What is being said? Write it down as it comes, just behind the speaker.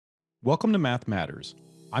Welcome to Math Matters.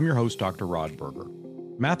 I'm your host, Dr. Rod Berger.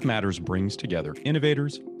 Math Matters brings together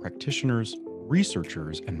innovators, practitioners,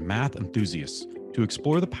 researchers, and math enthusiasts to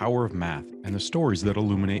explore the power of math and the stories that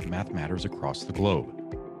illuminate math matters across the globe.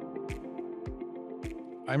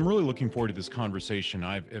 I'm really looking forward to this conversation.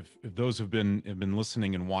 If those have been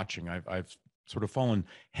listening and watching, I've sort of fallen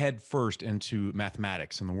head first into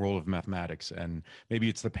mathematics and the world of mathematics, and maybe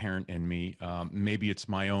it's the parent in me, maybe it's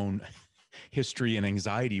my own history and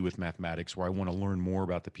anxiety with mathematics, where I want to learn more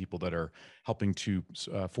about the people that are helping to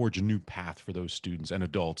forge a new path for those students and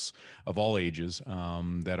adults of all ages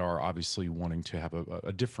that are obviously wanting to have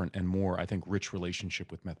a different and more, I think, rich relationship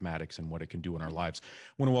with mathematics and what it can do in our lives.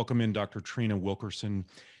 I want to welcome in Dr. Trina Wilkerson.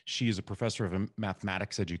 She is a professor of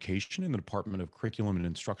mathematics education in the Department of Curriculum and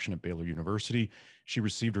Instruction at Baylor University. She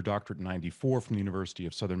received her doctorate in '94 from the University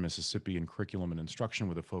of Southern Mississippi in Curriculum and Instruction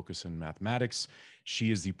with a focus in mathematics.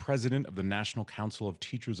 She is the president of the National Council of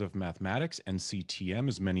Teachers of Mathematics, NCTM,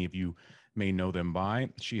 as many of you may know them by.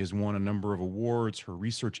 She has won a number of awards. Her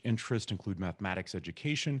research interests include mathematics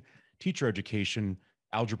education, teacher education,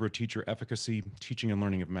 algebra teacher efficacy, teaching and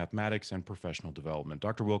learning of mathematics, and professional development.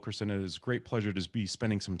 Dr. Wilkerson, it is a great pleasure to be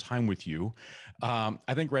spending some time with you. I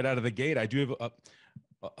think right out of the gate, I do have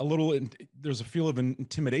there's a feel of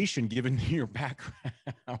intimidation given your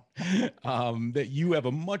background that you have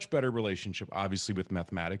a much better relationship, obviously, with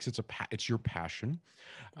mathematics. It's your passion.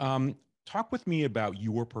 Talk with me about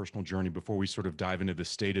your personal journey before we sort of dive into the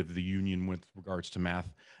state of the union with regards to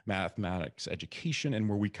mathematics education and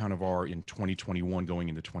where we kind of are in 2021 going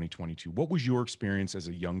into 2022. What was your experience as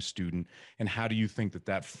a young student, and how do you think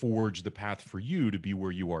that forged the path for you to be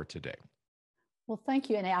where you are today? Well, thank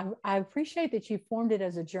you. And I appreciate that you formed it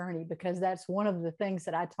as a journey, because that's one of the things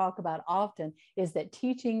that I talk about often, is that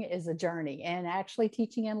teaching is a journey, and actually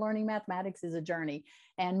teaching and learning mathematics is a journey.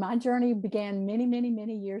 And my journey began many, many,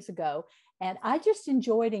 many years ago. And I just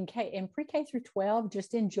enjoyed in pre-K through 12,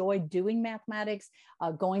 just enjoyed doing mathematics,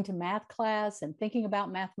 going to math class and thinking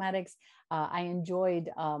about mathematics. I enjoyed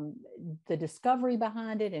the discovery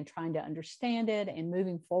behind it and trying to understand it and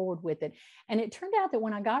moving forward with it. And it turned out that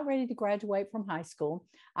when I got ready to graduate from high school,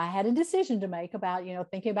 I had a decision to make about,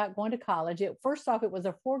 thinking about going to college. First off, it was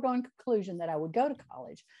a foregone conclusion that I would go to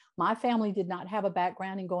college. My family did not have a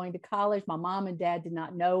background in going to college. My mom and dad did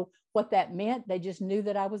not know what that meant. They just knew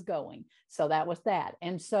that I was going. So that was that.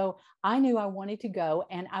 And so I knew I wanted to go,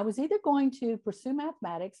 and I was either going to pursue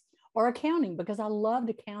mathematics or accounting, because I loved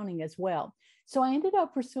accounting as well. So I ended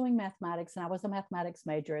up pursuing mathematics, and I was a mathematics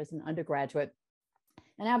major as an undergraduate,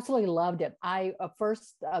 and absolutely loved it. My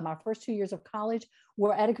first 2 years of college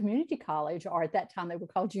were at a community college, or at that time they were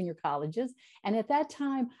called junior colleges. And at that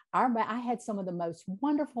time, I had some of the most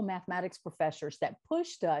wonderful mathematics professors that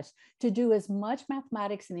pushed us to do as much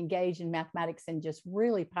mathematics and engage in mathematics in just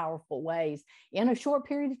really powerful ways in a short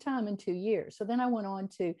period of time, in 2 years. So then I went on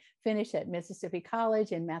to finish at Mississippi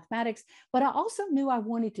College in mathematics, but I also knew I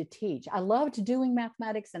wanted to teach. I loved doing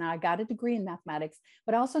mathematics, and I got a degree in mathematics,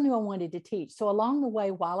 but I also knew I wanted to teach. So along the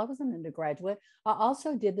way, while I was an undergraduate, I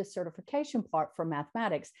also did the certification part for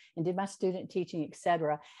mathematics and did my student teaching, et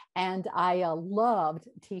cetera. And I loved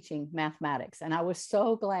teaching mathematics. And I was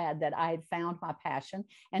so glad that I had found my passion,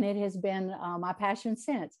 and it has been my passion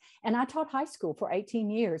since. And I taught high school for 18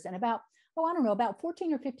 years, and about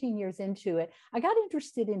 14 or 15 years into it, I got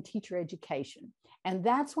interested in teacher education. And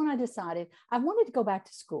that's when I decided I wanted to go back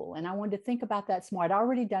to school, and I wanted to think about that some more. I'd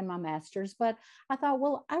already done my master's, but I thought,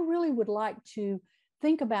 well, I really would like to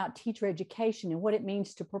think about teacher education and what it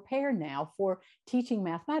means to prepare now for teaching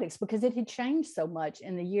mathematics, because it had changed so much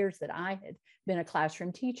in the years that I had been a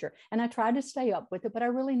classroom teacher. And I tried to stay up with it, but I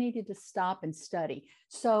really needed to stop and study.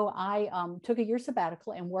 So I took a year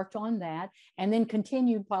sabbatical and worked on that, and then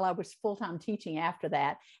continued while I was full-time teaching after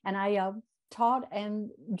that. And I taught and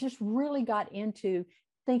just really got into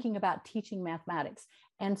thinking about teaching mathematics.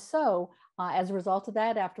 And so as a result of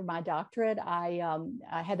that, after my doctorate, I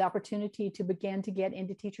had the opportunity to begin to get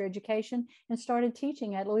into teacher education and started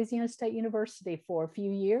teaching at Louisiana State University for a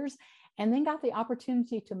few years, and then got the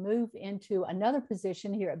opportunity to move into another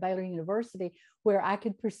position here at Baylor University, where I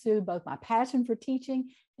could pursue both my passion for teaching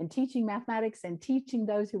and teaching mathematics and teaching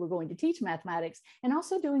those who were going to teach mathematics, and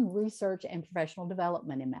also doing research and professional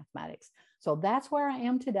development in mathematics. So that's where I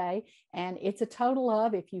am today. And it's a total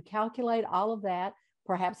of, if you calculate all of that,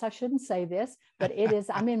 perhaps I shouldn't say this, but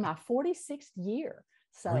I'm in my 46th year.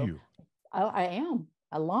 So Are you? I am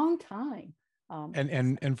a long time.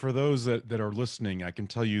 And for those that are listening, I can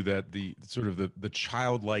tell you that the sort of the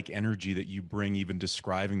childlike energy that you bring, even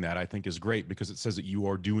describing that, I think is great, because it says that you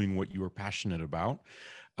are doing what you are passionate about.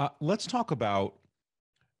 Let's talk about,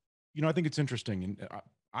 I think it's interesting, and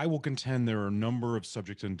I will contend there are a number of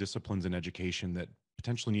subjects and disciplines in education that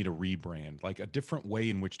potentially need a rebrand, like a different way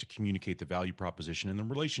in which to communicate the value proposition and the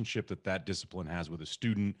relationship that that discipline has with a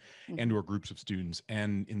student and Mhm. or groups of students,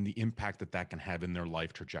 and in the impact that that can have in their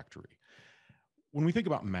life trajectory. When we think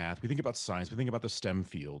about math, we think about science, we think about the STEM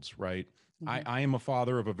fields, right? I, Mhm. I am a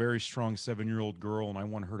father of a very strong 7-year-old girl, and I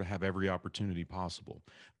want her to have every opportunity possible.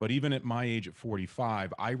 But even at my age at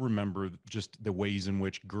 45, I remember just the ways in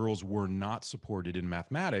which girls were not supported in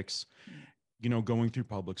mathematics, going through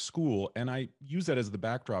public school. And I use that as the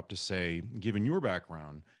backdrop to say, given your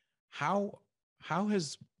background, how how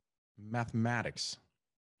has mathematics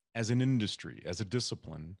as an industry, as a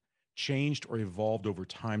discipline, changed or evolved over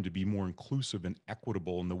time to be more inclusive and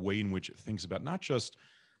equitable in the way in which it thinks about not just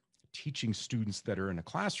teaching students that are in a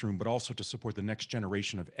classroom, but also to support the next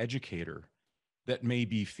generation of educator that may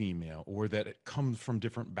be female or that it comes from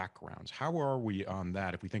different backgrounds? How are we on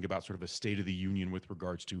that if we think about sort of a state of the union with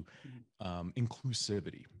regards to Mhm.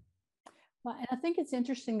 inclusivity? Well, and I think it's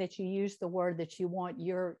interesting that you use the word that you want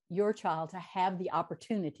your child to have the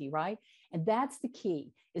opportunity, right? And that's the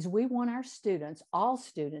key. Is we want our students, all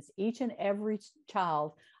students, each and every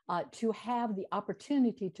child, to have the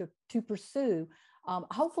opportunity to pursue.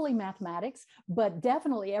 Hopefully mathematics, but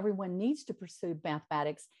definitely everyone needs to pursue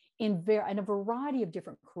mathematics in a variety of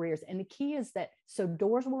different careers. And the key is that so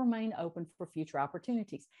doors will remain open for future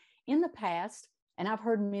opportunities. In the past, and I've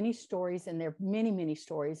heard many stories, and there are many, many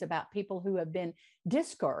stories about people who have been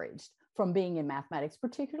discouraged from being in mathematics,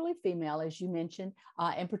 particularly female, as you mentioned,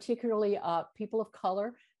 and particularly people of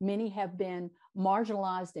color. Many have been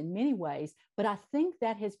marginalized in many ways, but I think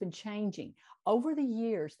that has been changing. Over the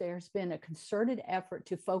years, there's been a concerted effort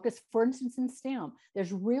to focus, for instance, in STEM.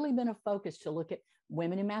 There's really been a focus to look at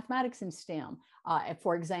women in mathematics and STEM,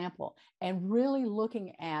 for example, and really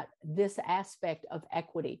looking at this aspect of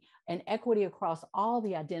equity and equity across all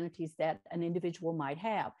the identities that an individual might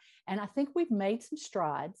have. And I think we've made some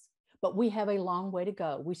strides, but we have a long way to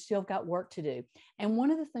go. We still got work to do. And one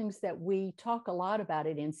of the things that we talk a lot about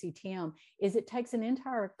at NCTM is it takes an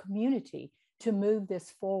entire community to move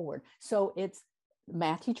this forward. So it's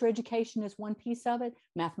math teacher education is one piece of it.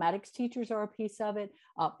 Mathematics teachers are a piece of it.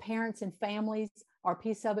 Parents and families are a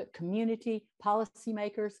piece of it. Community,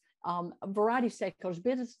 policymakers, a variety of stakeholders,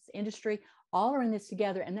 business, industry, all are in this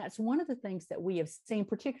together. And that's one of the things that we have seen,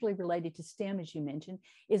 particularly related to STEM, as you mentioned,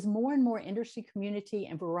 is more and more industry, community,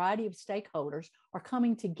 and variety of stakeholders are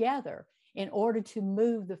coming together in order to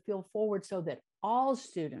move the field forward so that all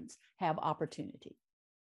students have opportunity.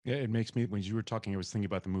 Yeah, it makes me, when you were talking, I was thinking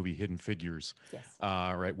about the movie Hidden Figures, Yes.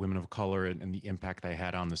 right? Women of color and the impact they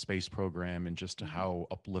had on the space program, and just Mhm. how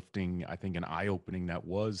uplifting, I think, and eye opening that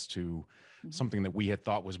was to Mhm. something that we had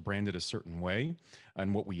thought was branded a certain way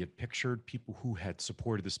and what we had pictured, people who had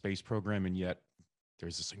supported the space program. And yet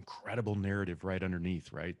there's this incredible narrative right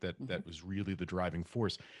underneath, right? That Mhm. was really the driving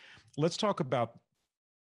force. Let's talk about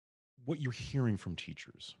what you're hearing from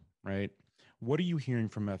teachers, right? What are you hearing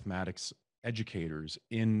from mathematics educators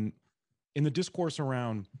in the discourse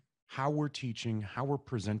around how we're teaching, how we're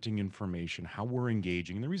presenting information, how we're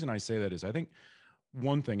engaging? And the reason I say that is I think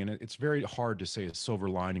one thing, and it's very hard to say a silver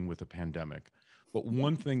lining with a pandemic, but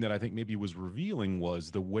one thing that I think maybe was revealing was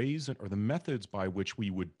the ways or the methods by which we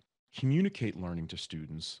would communicate learning to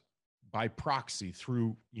students by proxy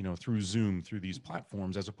through, through Zoom, through these Mhm.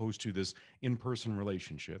 platforms, as opposed to this in-person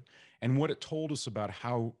relationship, and what it told us about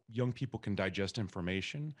how young people can digest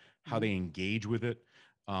information, how Mhm. they engage with it,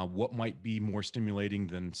 what might be more stimulating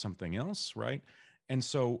than something else, right? And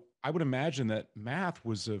so I would imagine that math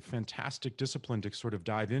was a fantastic discipline to sort of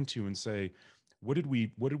dive into and say, what did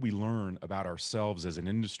we learn about ourselves as an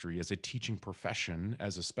industry, as a teaching profession,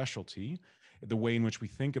 as a specialty, the way in which we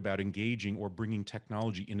think about engaging or bringing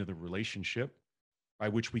technology into the relationship by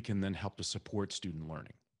which we can then help to support student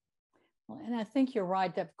learning. Well, and I think you're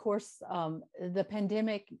right that, of course, the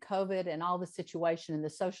pandemic, COVID, and all the situation and the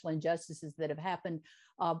social injustices that have happened,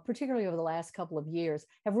 particularly over the last couple of years,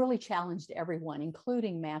 have really challenged everyone,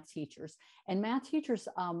 including math teachers. And math teachers,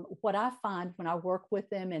 what I find when I work with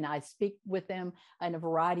them and I speak with them in a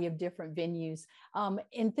variety of different venues,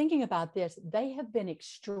 in thinking about this, they have been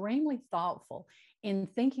extremely thoughtful in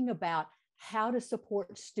thinking about how to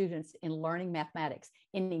support students in learning mathematics,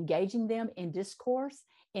 in engaging them in discourse,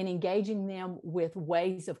 and engaging them with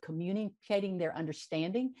ways of communicating their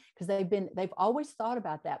understanding, because they've always thought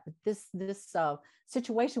about that, but this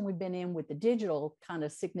situation we've been in with the digital kind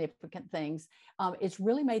of significant things, it's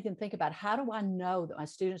really made them think about, how do I know that my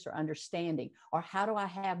students are understanding, or how do I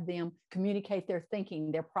have them communicate their thinking,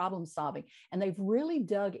 their problem solving? And they've really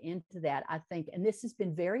dug into that, I think, and this has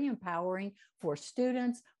been very empowering for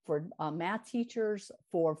students, for math teachers,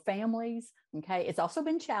 for families. Okay. It's also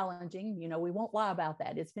been challenging. You know, we won't lie about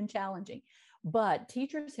that. It's been challenging. But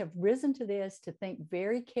teachers have risen to this to think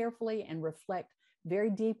very carefully and reflect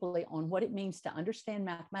very deeply on what it means to understand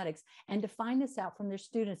mathematics and to find this out from their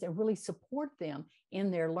students and really support them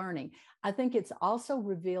in their learning. I think it's also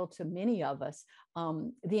revealed to many of us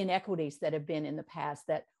the inequities that have been in the past,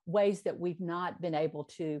 that ways that we've not been able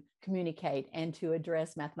to communicate and to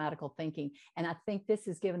address mathematical thinking. And I think this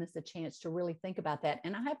has given us a chance to really think about that.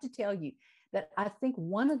 And I have to tell you that I think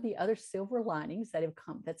one of the other silver linings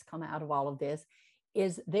that's come out of all of this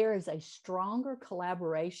is there is a stronger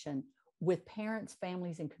collaboration with parents,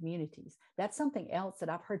 families, and communities. That's something else that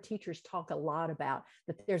I've heard teachers talk a lot about,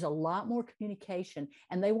 that there's a lot more communication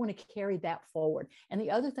and they want to carry that forward. And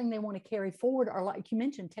the other thing they want to carry forward are, like you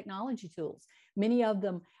mentioned, technology tools. Many of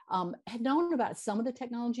them had known about some of the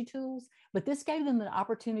technology tools, but this gave them the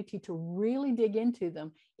opportunity to really dig into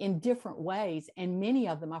them in different ways. And many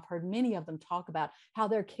of them, I've heard many of them talk about how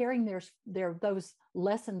they're carrying those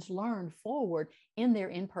lessons learned forward in their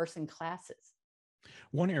in-person classes.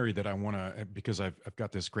 One area that I want to, because I've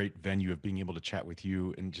got this great venue of being able to chat with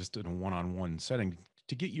you and just in a one-on-one setting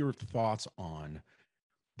to get your thoughts on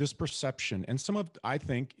this perception. And some of, I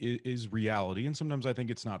think, is reality. And sometimes I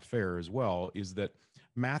think it's not fair as well, is that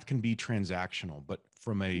math can be transactional, but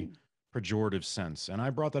from a pejorative sense. And I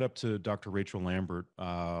brought that up to Dr. Rachel Lambert,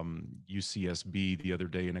 UCSB, the other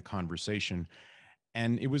day in a conversation.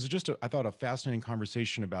 And it was just, I thought, a fascinating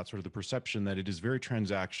conversation about sort of the perception that it is very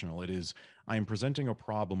transactional. It is, I am presenting a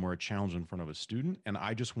problem or a challenge in front of a student, and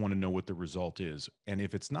I just want to know what the result is. And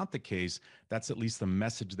if it's not the case, that's at least the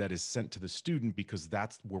message that is sent to the student, because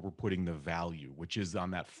that's where we're putting the value, which is on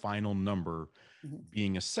that final number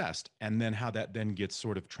being assessed. And then how that then gets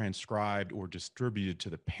sort of transcribed or distributed to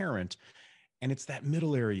the parent. And it's that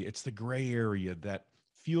middle area, it's the gray area that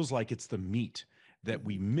feels like it's the meat that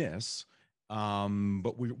we miss.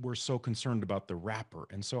 But we're so concerned about the wrapper.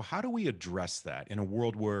 And so how do we address that in a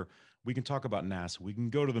world where we can talk about NASA, we can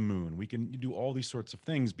go to the moon, we can do all these sorts of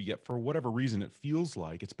things, but yet for whatever reason, it feels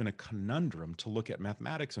like it's been a conundrum to look at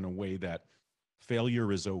mathematics in a way that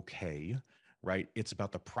failure is okay, right? It's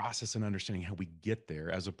about the process and understanding how we get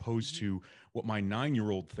there, as opposed to what my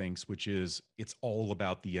 9-year-old thinks, which is it's all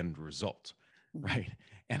about the end result, right?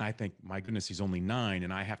 And I think, my goodness, he's only 9,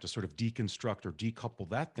 and I have to sort of deconstruct or decouple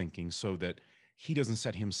that thinking so that he doesn't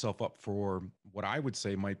set himself up for what I would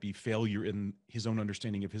say might be failure in his own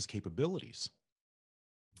understanding of his capabilities.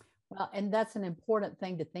 Well, and that's an important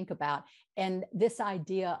thing to think about. And this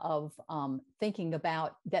idea of thinking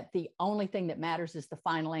about that the only thing that matters is the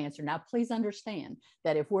final answer. Now, please understand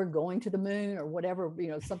that if we're going to the moon or whatever,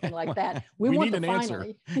 something like that, we want need an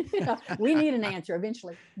answer. We need an answer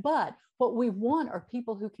eventually. But what we want are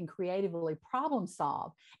people who can creatively problem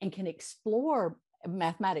solve and can explore.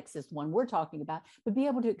 Mathematics is one we're talking about, but be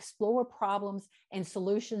able to explore problems and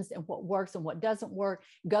solutions and what works and what doesn't work,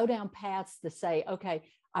 go down paths to say, okay,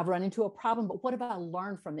 I've run into a problem, but what have I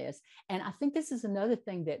learned from this? And I think this is another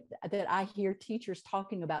thing that I hear teachers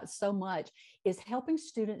talking about so much, is helping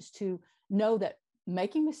students to know that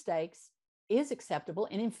making mistakes is acceptable.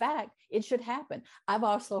 And in fact, it should happen. I've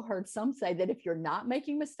also heard some say that if you're not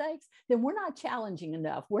making mistakes, then we're not challenging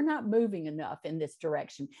enough. We're not moving enough in this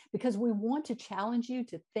direction, because we want to challenge you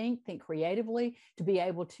to think creatively, to be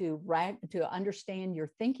able to understand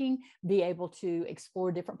your thinking, be able to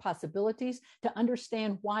explore different possibilities, to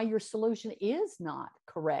understand why your solution is not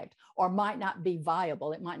correct or might not be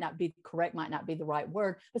viable. It might not be correct, might not be the right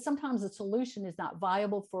word, but sometimes the solution is not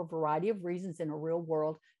viable for a variety of reasons in a real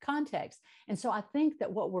world context. And so I think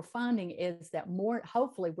that what we're finding is that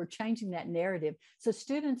hopefully we're changing that narrative so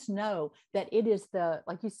students know that it is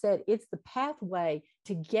like you said, it's the pathway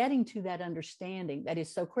to getting to that understanding that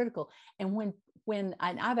is so critical. And when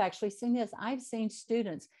I've actually seen this, I've seen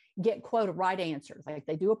students get, quote, a right answer. Like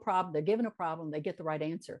they do a problem, they're given a problem, they get the right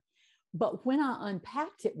answer. But when I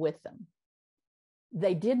unpacked it with them,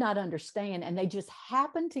 they did not understand, and they just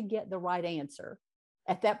happened to get the right answer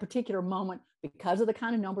at that particular moment because of the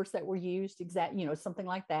kind of numbers that were used, something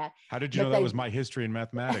like that. How did you know that was my history in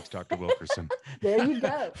mathematics, Dr. Wilkerson? There you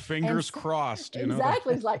go. Fingers crossed.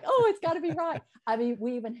 Exactly. It's like, oh, it's got to be right. I mean,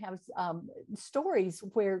 we even have stories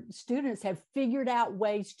where students have figured out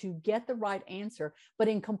ways to get the right answer, but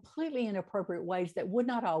in completely inappropriate ways that would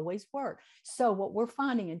not always work. So what we're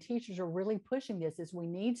finding, and teachers are really pushing this, is we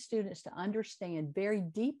need students to understand very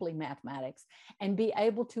deeply mathematics and be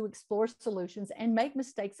able to explore solutions and make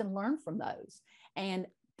mistakes and learn from those and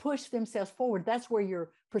push themselves forward. That's where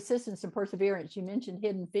your persistence and perseverance, you mentioned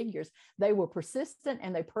Hidden Figures. They were persistent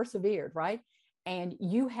and they persevered, right? And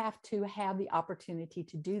you have to have the opportunity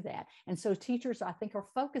to do that. And so teachers, I think, are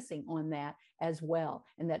focusing on that as well,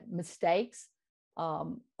 and that mistakes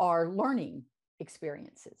are learning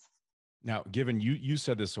experiences. Now, given you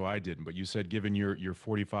said this, so I didn't, but you said given your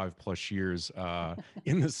 45 plus years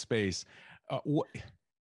in this space, what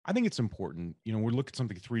I think it's important. You know, we look at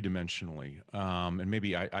something three dimensionally, and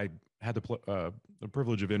maybe I had the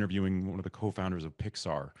privilege of interviewing one of the co-founders of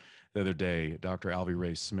Pixar the other day, Dr. Alvy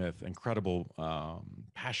Ray Smith, incredible,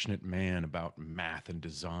 passionate man about math and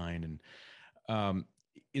design, and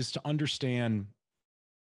is to understand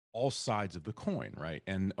all sides of the coin, right?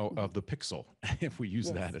 And of the pixel, if we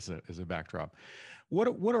use that as a backdrop. What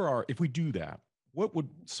are our, if we do that, what would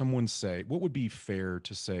someone say, what would be fair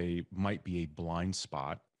to say might be a blind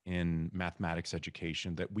spot in mathematics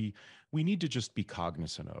education that we need to just be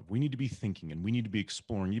cognizant of? We need to be thinking and we need to be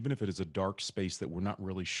exploring, even if it is a dark space that we're not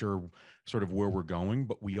really sure sort of where we're going,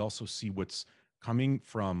 but we also see what's coming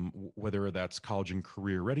from, whether that's college and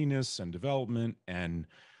career readiness and development, and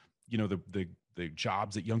you know, the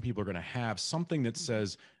jobs that young people are going to have, something that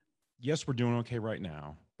says, yes, we're doing okay right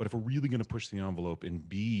now, but if we're really going to push the envelope and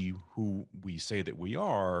be who we say that we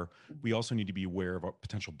are, we also need to be aware of our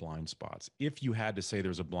potential blind spots. If you had to say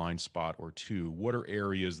there's a blind spot or two, what are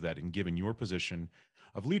areas that, in given your position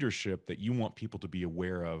of leadership, that you want people to be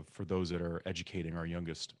aware of for those that are educating our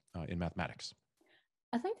youngest in mathematics?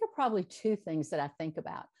 I think there are probably two things that I think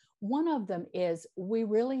about. One of them is we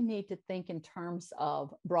really need to think in terms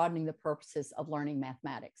of broadening the purposes of learning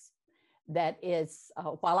mathematics. That is,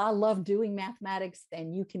 while I love doing mathematics,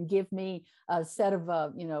 and you can give me a set of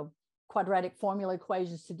quadratic formula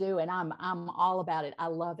equations to do, and I'm all about it. I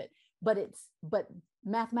love it. But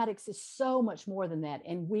mathematics is so much more than that,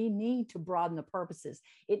 and we need to broaden the purposes.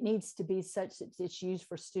 It needs to be such that it's used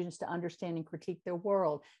for students to understand and critique their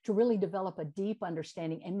world, to really develop a deep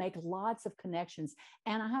understanding and make lots of connections.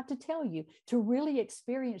 And I have to tell you, to really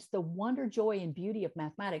experience the wonder, joy, and beauty of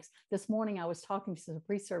mathematics. This morning I was talking to some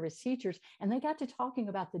pre-service teachers, and they got to talking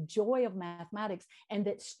about the joy of mathematics, and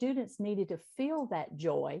that students needed to feel that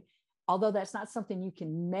joy, although that's not something you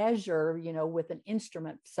can measure, with an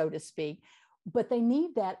instrument, so to speak. But they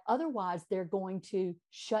need that. Otherwise, they're going to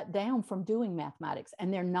shut down from doing mathematics,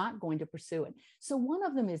 and they're not going to pursue it. So one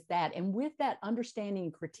of them is that. And with that, understanding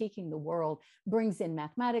and critiquing the world brings in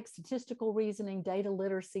mathematics, statistical reasoning, data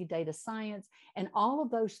literacy, data science, and all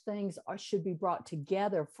of those things should be brought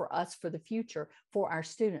together for us for the future for our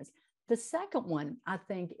students. The second one, I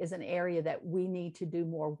think, is an area that we need to do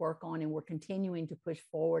more work on, and we're continuing to push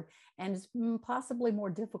forward, and is possibly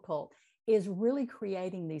more difficult, is really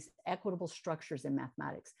creating these equitable structures in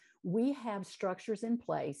mathematics. We have structures in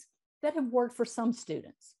place that have worked for some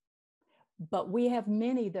students, but we have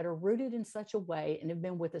many that are rooted in such a way and have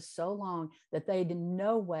been with us so long that they in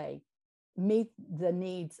no way meet the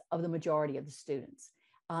needs of the majority of the students.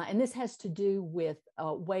 And this has to do with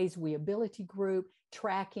ways we ability group,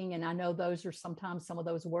 tracking, and I know those are sometimes some of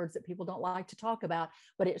those words that people don't like to talk about,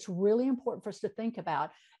 but it's really important for us to think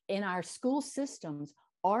about in our school systems.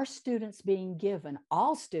 Are students being given,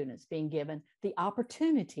 all students being given, the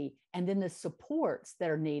opportunity and then the supports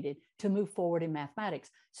that are needed to move forward in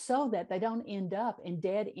mathematics, so that they don't end up in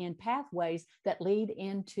dead-end pathways that lead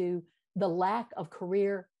into the lack of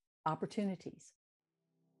career opportunities?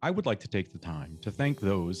 I would like to take the time to thank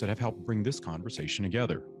those that have helped bring this conversation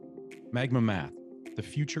together. Magma Math, the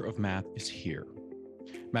future of math is here.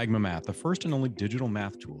 Magma Math, the first and only digital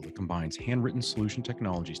math tool that combines handwritten solution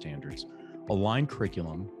technology standards, aligned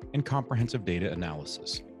curriculum, and comprehensive data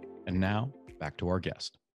analysis. And now, back to our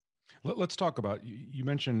guest. Let's talk about, you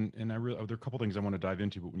mentioned, and there are a couple things I want to dive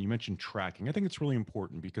into, but when you mentioned tracking, I think it's really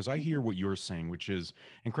important, because I hear what you're saying, which is,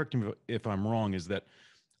 and correct me if I'm wrong, is that,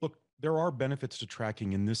 look, there are benefits to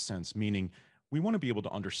tracking in this sense, meaning we want to be able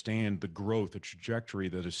to understand the growth, the trajectory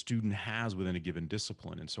that a student has within a given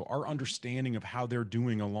discipline. And so our understanding of how they're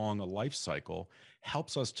doing along a life cycle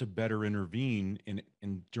helps us to better intervene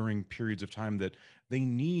in during periods of time that they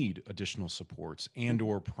need additional supports and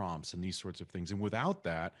or prompts and these sorts of things. And without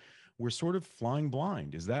that, we're sort of flying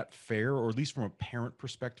blind. Is that fair? Or at least from a parent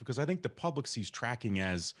perspective? Because I think the public sees tracking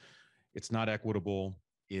as it's not equitable,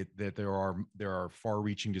 that there are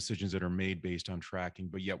far-reaching decisions that are made based on tracking.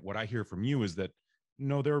 But yet what I hear from you is that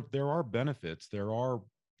no, there are benefits. There are,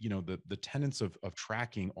 the tenets of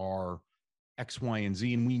tracking are X, Y, and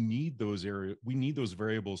Z, and we need those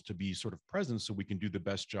variables to be sort of present so we can do the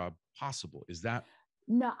best job possible. Is that?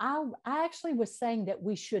 No, I actually was saying that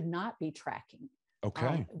we should not be tracking.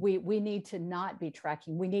 Okay. We need to not be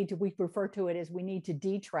tracking. We refer to it as we need to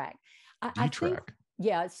detrack. I think, Detrack.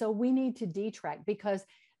 yeah, so we need to detrack, because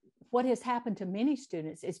what has happened to many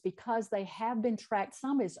students is because they have been tracked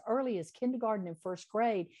some as early as kindergarten and first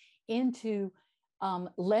grade into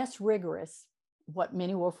less rigorous, what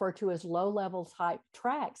many will refer to as low level type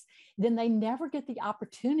tracks, then they never get the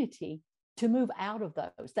opportunity to move out of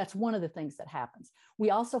those. That's one of the things that happens. We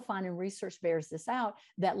also find, and research bears this out,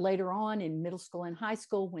 that later on in middle school and high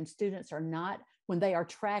school, when students are not, when they are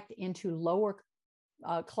tracked into lower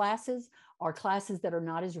classes or classes that are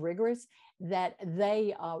not as rigorous, that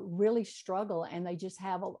they really struggle and they just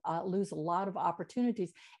have lose a lot of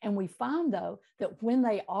opportunities. And we find, though, that when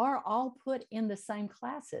they are all put in the same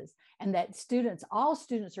classes and that all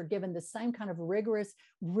students are given the same kind of rigorous,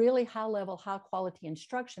 really high level, high quality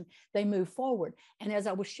instruction, they move forward. And as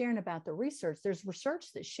I was sharing about the research, there's research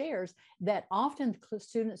that shares that often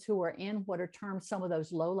students who are in what are termed some of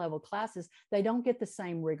those low level classes, they don't get the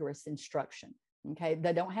same rigorous instruction. Okay,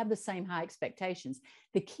 they don't have the same high expectations.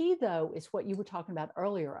 The key, though, is what you were talking about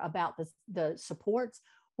earlier about the supports.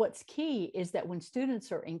 What's key is that when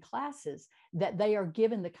students are in classes, that they are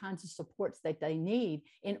given the kinds of supports that they need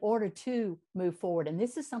in order to move forward. And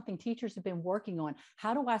this is something teachers have been working on.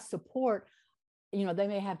 How do I support? They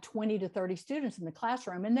may have 20 to 30 students in the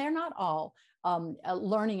classroom, and they're not all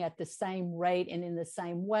learning at the same rate and in the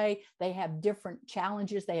same way. They have different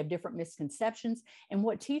challenges. They have different misconceptions. And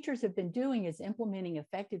what teachers have been doing is implementing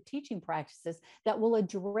effective teaching practices that will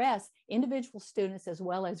address individual students as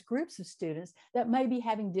well as groups of students that may be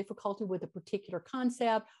having difficulty with a particular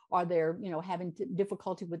concept, or they're having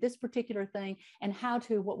difficulty with this particular thing, and how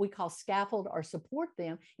to what we call scaffold or support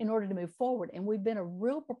them in order to move forward. And we've been a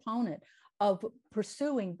real proponent of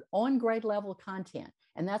pursuing on grade level content.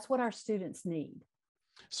 And that's what our students need.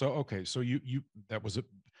 So, okay. So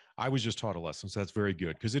I was just taught a lesson. So that's very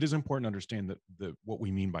good, because it is important to understand what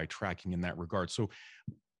we mean by tracking in that regard. So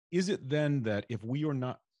is it then that if we are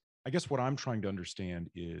not, I guess what I'm trying to understand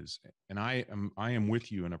is, and I am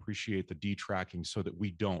with you and appreciate the detracking so that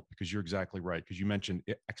we don't, because you're exactly right. Because you mentioned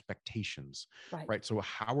expectations, right? So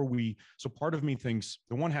how are we, so part of me thinks,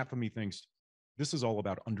 the one half of me thinks, this is all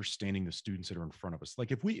about understanding the students that are in front of us.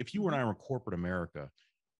 Like if you and I were in corporate America,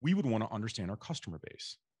 we would want to understand our customer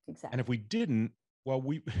base. Exactly. And if we didn't, well,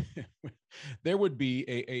 there would be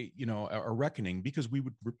a reckoning, because we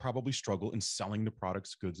would probably struggle in selling the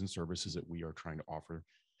products, goods, and services that we are trying to offer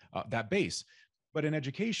that base. But in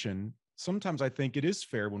education, sometimes I think it is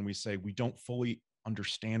fair when we say we don't fully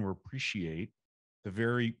understand or appreciate the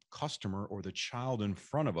very customer or the child in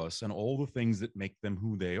front of us and all the things that make them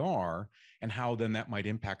who they are, and how then that might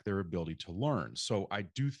impact their ability to learn. So I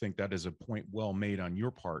do think that is a point well made on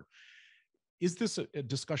your part. Is this a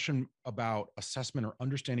discussion about assessment or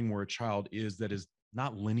understanding where a child is that is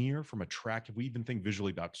not linear from a track? If we even think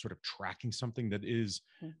visually about sort of tracking something that is,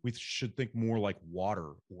 we should think more like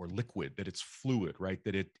water or liquid, that it's fluid, right?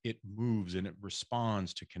 That it moves and it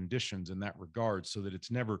responds to conditions in that regard, so that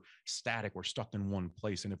it's never static or stuck in one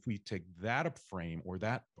place. And if we take that frame or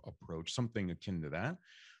that approach, something akin to that,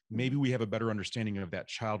 maybe we have a better understanding of that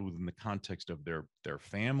child within the context of their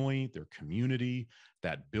family, their community,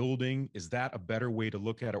 that building. Is that a better way to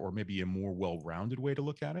look at it, or maybe a more well-rounded way to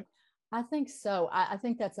look at it? I think so. I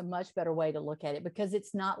think that's a much better way to look at it, because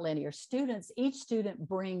it's not linear. Each student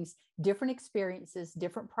brings different experiences,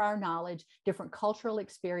 different prior knowledge, different cultural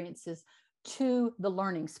experiences to the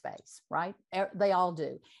learning space, right? They all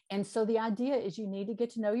do. And so the idea is you need to get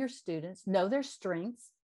to know your students, know their strengths,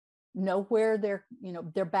 know where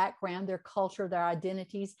their background, their culture, their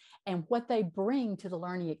identities, and what they bring to the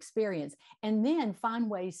learning experience, and then find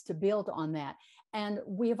ways to build on that. And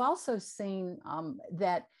we have also seen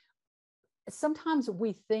that sometimes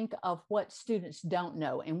we think of what students don't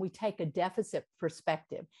know, and we take a deficit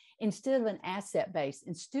perspective instead of an asset base.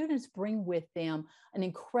 And students bring with them an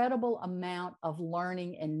incredible amount of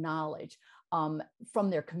learning and knowledge from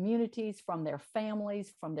their communities, from their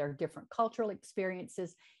families, from their different cultural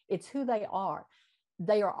experiences. It's who they are.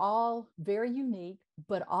 They are all very unique,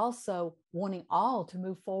 but also wanting all to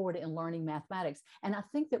move forward in learning mathematics. And I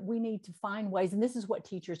think that we need to find ways, and this is what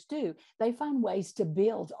teachers do, they find ways to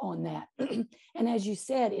build on that. And as you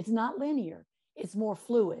said, it's not linear, it's more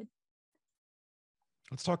fluid.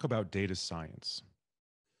 Let's talk about data science.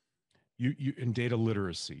 You in data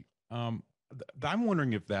literacy. I'm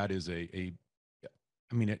wondering if that is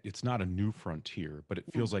it's not a new frontier, but it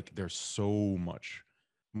feels like there's so much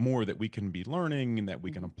more that we can be learning and that we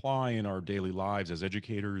can apply in our daily lives as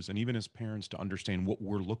educators and even as parents to understand what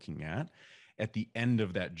we're looking at the end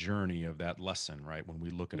of that journey of that lesson, right? When we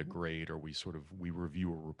look at a grade or we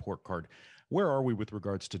review a report card. Where are we with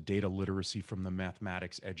regards to data literacy from the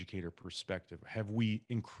mathematics educator perspective? Have we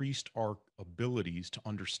increased our abilities to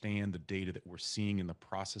understand the data that we're seeing in the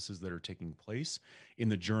processes that are taking place in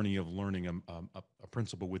the journey of learning a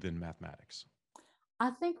principle within mathematics? I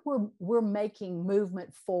think we're making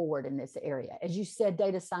movement forward in this area. As you said,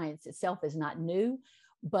 data science itself is not new,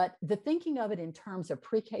 but the thinking of it in terms of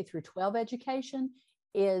pre-K through 12 education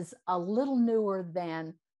is a little newer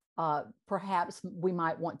than perhaps we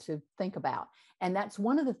might want to think about. And that's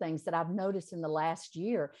one of the things that I've noticed in the last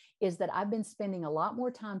year is that I've been spending a lot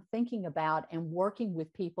more time thinking about and working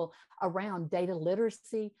with people around data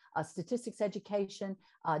literacy, statistics education,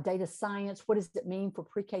 data science. What does it mean for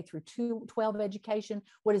pre-K through 12 education?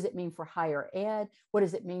 What does it mean for higher ed? What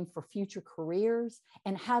does it mean for future careers?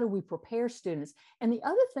 And how do we prepare students? And the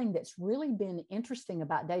other thing that's really been interesting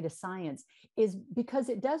about data science is because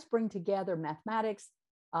it does bring together mathematics,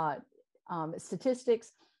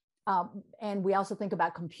 statistics, and we also think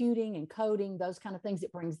about computing and coding, those kind of things.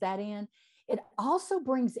 It brings that in. It also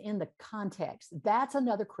brings in the context. That's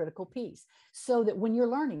another critical piece. So that when you're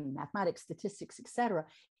learning mathematics, statistics, et cetera,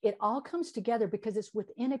 it all comes together because it's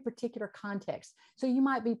within a particular context. So you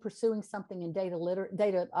might be pursuing something in data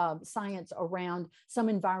science around some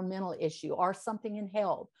environmental issue or something in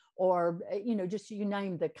health, or just you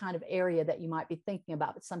name the kind of area that you might be thinking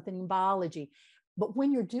about, but something in biology. But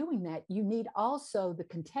when you're doing that, you need also the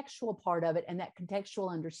contextual part of it and that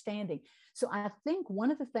contextual understanding. So I think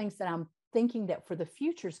one of the things that I'm thinking that for the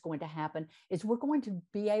future is going to happen is we're going to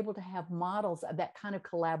be able to have models of that kind of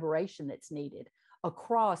collaboration that's needed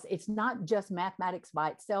across. It's not just mathematics by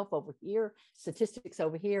itself over here, statistics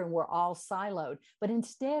over here, and we're all siloed, but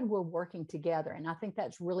instead we're working together. And I think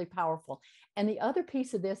that's really powerful. And the other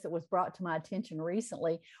piece of this that was brought to my attention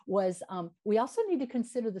recently was we also need to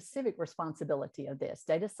consider the civic responsibility of this.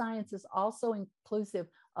 Data science is also inclusive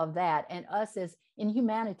of that, and us as in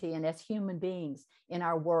humanity and as human beings in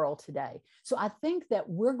our world today. So I think that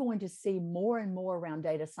we're going to see more and more around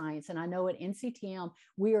data science. And I know at NCTM,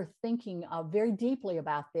 we are thinking very deeply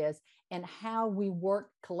about this and how we work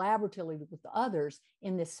collaboratively with others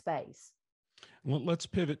in this space. Well, let's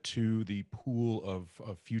pivot to the pool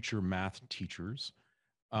of future math teachers.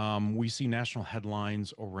 We see national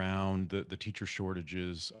headlines around the teacher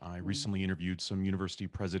shortages. I recently interviewed some university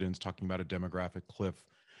presidents talking about a demographic cliff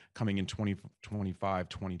coming in 2025,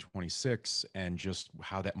 2026, and just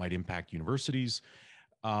how that might impact universities.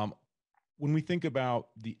 When we think about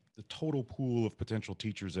the total pool of potential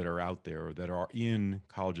teachers that are out there that are in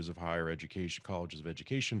colleges of higher education, colleges of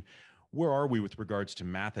education, where are we with regards to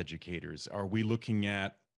math educators? Are we looking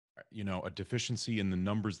at a deficiency in the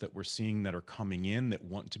numbers that we're seeing that are coming in that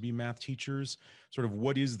want to be math teachers? Sort of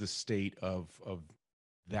what is the state of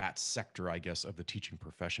that sector, I guess, of the teaching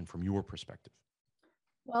profession from your perspective?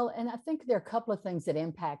 Well, and I think there are a couple of things that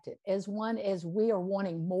impact it. As one is we are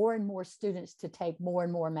wanting more and more students to take more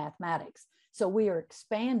and more mathematics. So we are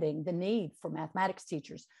expanding the need for mathematics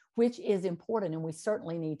teachers, which is important, and we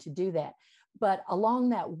certainly need to do that. But along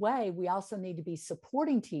that way, we also need to be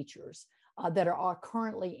supporting teachers that are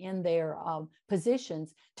currently in their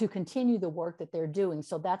positions to continue the work that they're doing.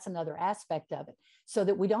 So that's another aspect of it, so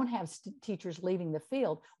that we don't have teachers leaving the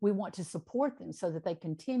field. We want to support them so that they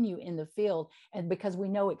continue in the field. And because we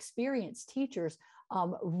know experienced teachers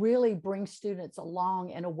really bring students along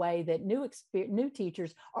in a way that new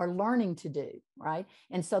teachers are learning to do, right?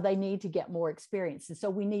 And so they need to get more experience. And so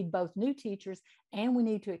we need both new teachers and we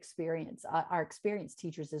need to experience our experienced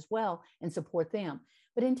teachers as well and support them.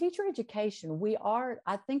 But in teacher education,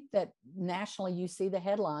 I think that nationally you see the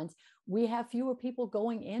headlines, we have fewer people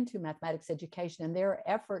going into mathematics education, and there are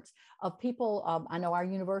efforts of people, I know our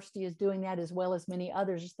university is doing that as well as many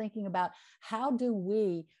others, is thinking about how do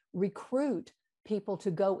we recruit people to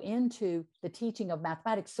go into the teaching of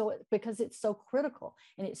mathematics, because it's so critical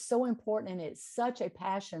and it's so important and it's such a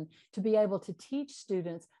passion to be able to teach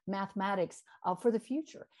students mathematics for the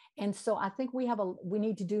future. And so I think we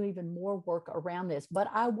need to do even more work around this. But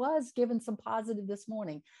I was given some positive this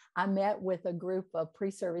morning. I met with a group of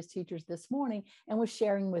pre-service teachers this morning and was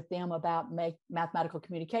sharing with them about mathematical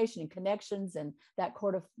communication and connections and that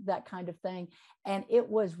kind of thing. And it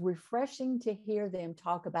was refreshing to hear them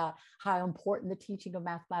talk about how important the teaching of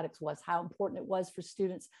mathematics was, how important it was for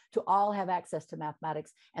students to all have access to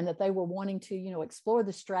mathematics, and that they were wanting to, explore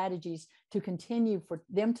the strategies to continue for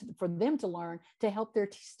them to learn, to help their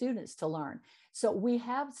students to learn. So we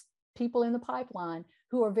have people in the pipeline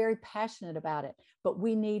who are very passionate about it, but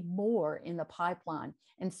we need more in the pipeline.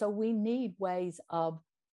 And so we need ways of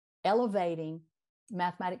elevating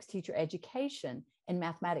mathematics teacher education and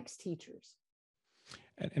mathematics teachers.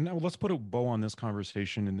 And now let's put a bow on this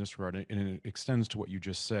conversation in this regard, and it extends to what you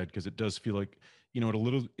just said, because it does feel like,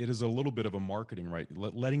 it is a little bit of a marketing, right?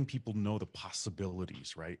 Letting people know the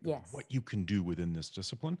possibilities, right? Of Yes. what you can do within this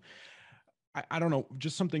discipline. I don't know,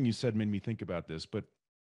 just something you said made me think about this, but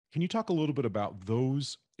can you talk a little bit about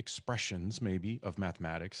those expressions maybe of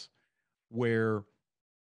mathematics where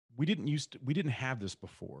we didn't have this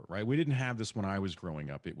before, right? We didn't have this when I was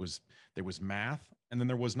growing up. There was math and then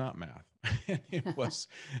there was not math. It was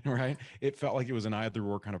right. It felt like it was an either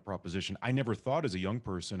or kind of proposition. I never thought as a young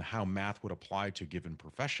person how math would apply to given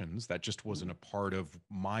professions. That just wasn't a part of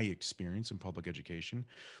my experience in public education.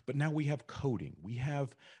 But now we have coding, we have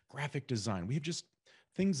graphic design, we have just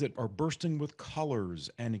things that are bursting with colors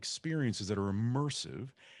and experiences that are immersive.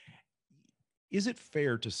 Is it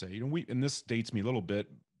fair to say, and this dates me a little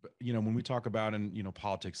bit, but, when we talk about in,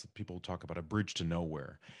 politics, people talk about a bridge to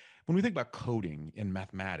nowhere. When we think about coding in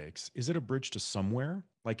mathematics, is it a bridge to somewhere?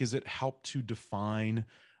 Like, is it help to define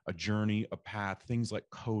a journey, a path, things like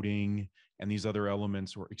coding and these other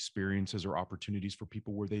elements or experiences or opportunities for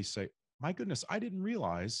people where they say, my goodness, I didn't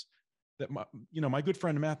realize that my good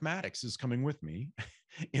friend in mathematics is coming with me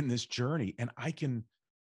in this journey, and I can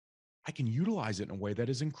utilize it in a way that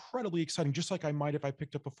is incredibly exciting, just like I might if I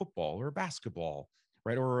picked up a football or a basketball,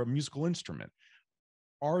 right? Or a musical instrument.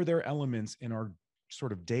 Are there elements in our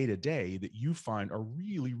sort of day to day that you find are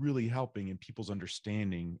really, really helping in people's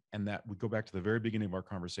understanding? And that we go back to the very beginning of our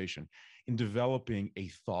conversation in developing a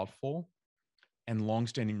thoughtful and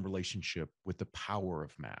longstanding relationship with the power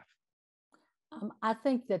of math. I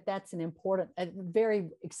think that that's an important, a very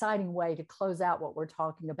exciting way to close out what we're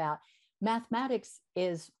talking about. Mathematics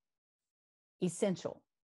is essential,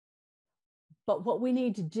 but what we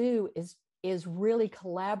need to do is really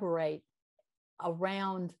collaborate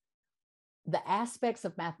around the aspects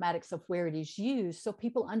of mathematics of where it is used so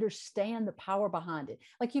people understand the power behind it.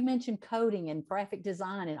 Like you mentioned, coding and graphic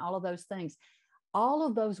design and all of those things. All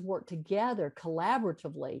of those work together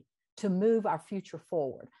collaboratively to move our future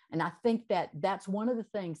forward. And I think that that's one of the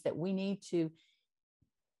things that we need to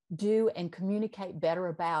do and communicate better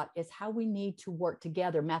about is how we need to work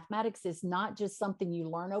together. Mathematics is not just something you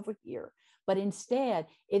learn over here, but instead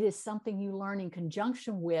it is something you learn in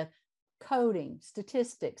conjunction with coding,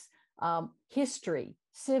 statistics, history,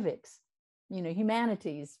 civics,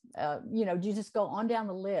 humanities, you just go on down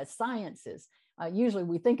the list, sciences. Usually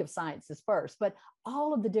we think of sciences first, but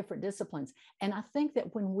all of the different disciplines. And I think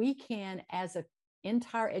that when we can, as an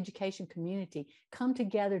entire education community, come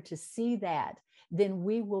together to see that, then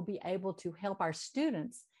we will be able to help our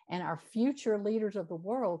students and our future leaders of the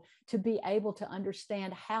world to be able to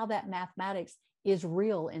understand how that mathematics is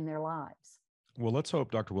real in their lives. Well, let's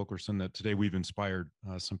hope, Dr. Wilkerson, that today we've inspired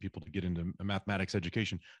some people to get into mathematics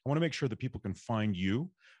education. I want to make sure that people can find you,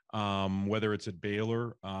 whether it's at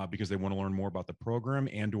Baylor because they want to learn more about the program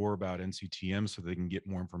and or about NCTM so they can get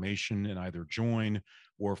more information and either join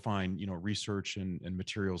or find research and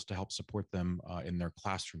materials to help support them in their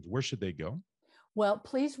classrooms. Where should they go? Well,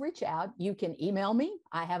 please reach out. You can email me.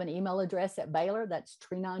 I have an email address at Baylor. That's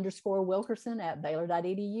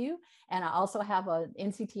Trina_Wilkerson@Baylor.edu. And I also have an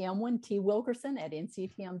NCTM one,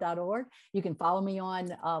 twilkerson@nctm.org. You can follow me on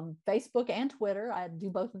Facebook and Twitter. I do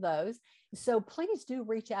both of those. So please do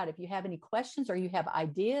reach out if you have any questions or you have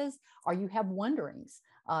ideas or you have wonderings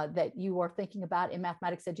that you are thinking about in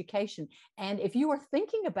mathematics education. And if you are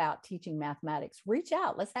thinking about teaching mathematics, reach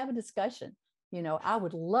out. Let's have a discussion. I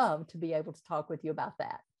would love to be able to talk with you about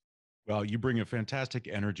that. Well, you bring a fantastic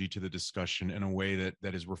energy to the discussion in a way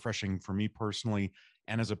that is refreshing for me personally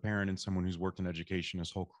and as a parent and someone who's worked in education his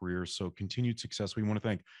whole career. So continued success. We want to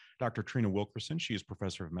thank Dr. Trina Wilkerson. She is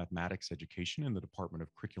professor of mathematics education in the Department of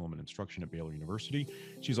Curriculum and Instruction at Baylor University.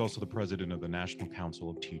 She's also the president of the National Council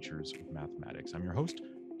of Teachers of Mathematics. I'm your host,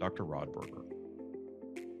 Dr. Rod Berger.